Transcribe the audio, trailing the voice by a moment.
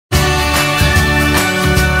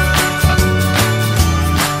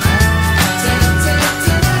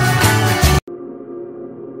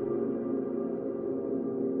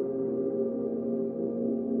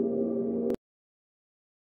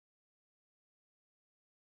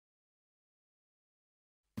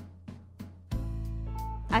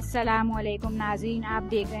अस्सलामुअलैकुम नाज़रीन, आप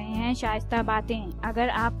देख रहे हैं शाइस्ता बातें। अगर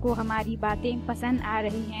आपको हमारी बातें पसंद आ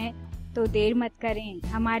रही हैं तो देर मत करें,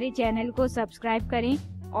 हमारे चैनल को सब्सक्राइब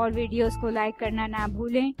करें और वीडियोस को लाइक करना ना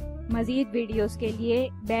भूलें। मज़ीद वीडियोस के लिए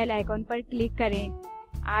बेल आइकॉन पर क्लिक करें।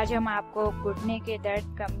 आज हम आपको घुटने के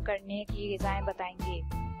दर्द कम करने की ग़िज़ाएं बताएंगे।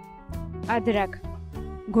 अदरक।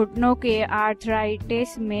 घुटनों के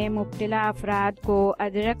आर्थराइटिस में मुब्तला अफराद को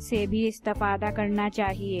अदरक से भी इस्तेफादा करना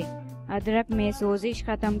चाहिए। अदरक में सोजिश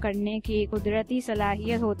ख़त्म करने की कुदरती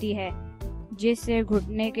सलाहियत होती है, जिससे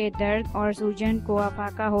घुटने के दर्द और सूजन को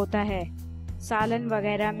अफाका होता है। सालन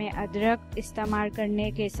वगैरह में अदरक इस्तेमाल करने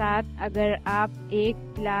के साथ अगर आप एक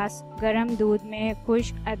गिलास गर्म दूध में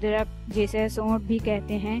खुश्क अदरक, जिसे सौंठ भी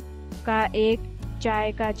कहते हैं, का एक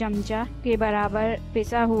चाय का चमचा के बराबर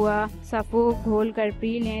पिसा हुआ सफ़ू घोल कर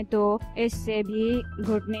पी लें तो इससे भी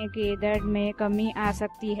घुटने के दर्द में कमी आ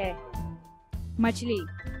सकती है। मछली।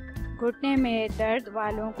 घुटने में दर्द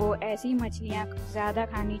वालों को ऐसी मछलियाँ ज़्यादा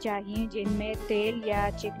खानी चाहिए जिनमें तेल या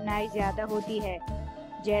चिकनाई ज़्यादा होती है,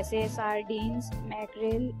 जैसे सार्डीन्स,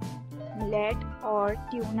 मैक्रेल, मिलेट और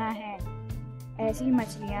ट्यूना हैं। ऐसी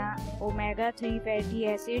मछलियाँ ओमेगा 3 फैटी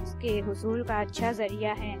एसिड्स के हुसूल का अच्छा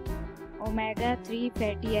ज़रिया हैं। ओमेगा 3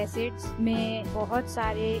 फैटी एसिड्स में बहुत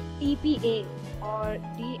सारे EPA और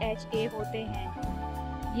DHA होते हैं।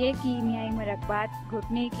 ये कीमियाई मुरक्बात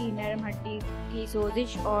घुटने की नरम हड्डी की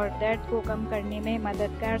सोजिश और दर्द को कम करने में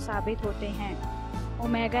मददगार साबित होते हैं।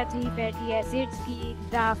 ओमेगा 3 फैटी एसिड्स की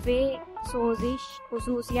दाफे सोजिश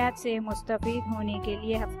खुसूसियात से मुस्तफ़ीद होने के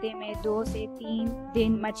लिए हफ्ते में 2 से 3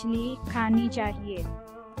 दिन मछली खानी चाहिए।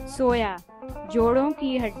 सोया। जोड़ों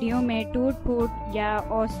की हड्डियों में टूट फूट या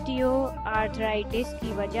ऑस्टियो आर्थराइटिस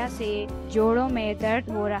की वजह से जोड़ों में दर्द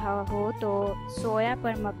हो रहा हो तो सोया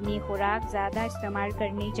पर मबनी खुराक ज़्यादा इस्तेमाल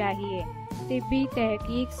करनी चाहिए। तिब्बी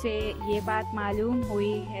तहकीक से ये बात मालूम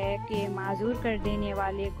हुई है कि माजूर कर देने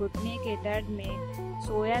वाले घुटने के दर्द में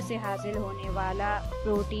सोया से हासिल होने वाला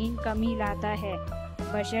प्रोटीन कमी लाता है,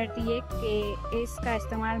 बशर्ते कि इसका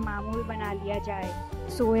इस्तेमाल मामूल बना लिया जाए।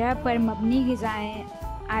 सोया पर मबनी ग़िज़ाएँ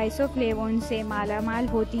आइसोफ्लेवोन से मालामाल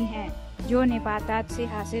होती हैं, जो नबातात से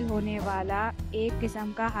हासिल होने वाला एक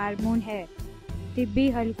किस्म का हार्मोन है। तिब्बी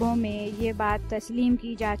हलकों में ये बात तस्लीम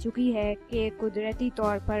की जा चुकी है कि कुदरती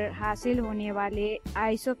तौर पर हासिल होने वाले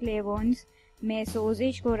आइसोफ्लेवोन्स में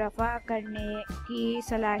सोजिश को रफ़ा करने की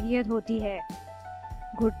सलाहियत होती है।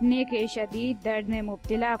 घुटने के शदीद दर्द में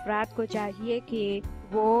मुब्तला अफराद को चाहिए कि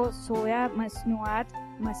वो सोया मसनूआत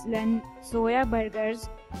मसलन सोया बर्गर्स,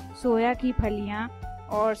 सोया की फलियाँ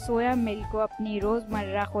और सोया मिल्क को अपनी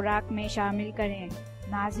रोज़मर्रा खुराक में शामिल करें।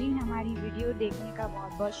 नाज़रीन, हमारी वीडियो देखने का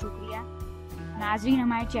बहुत बहुत शुक्रिया। नाज़रीन,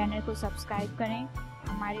 हमारे चैनल को सब्सक्राइब करें,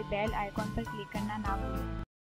 हमारे बेल आइकॉन पर क्लिक करना ना भूलें।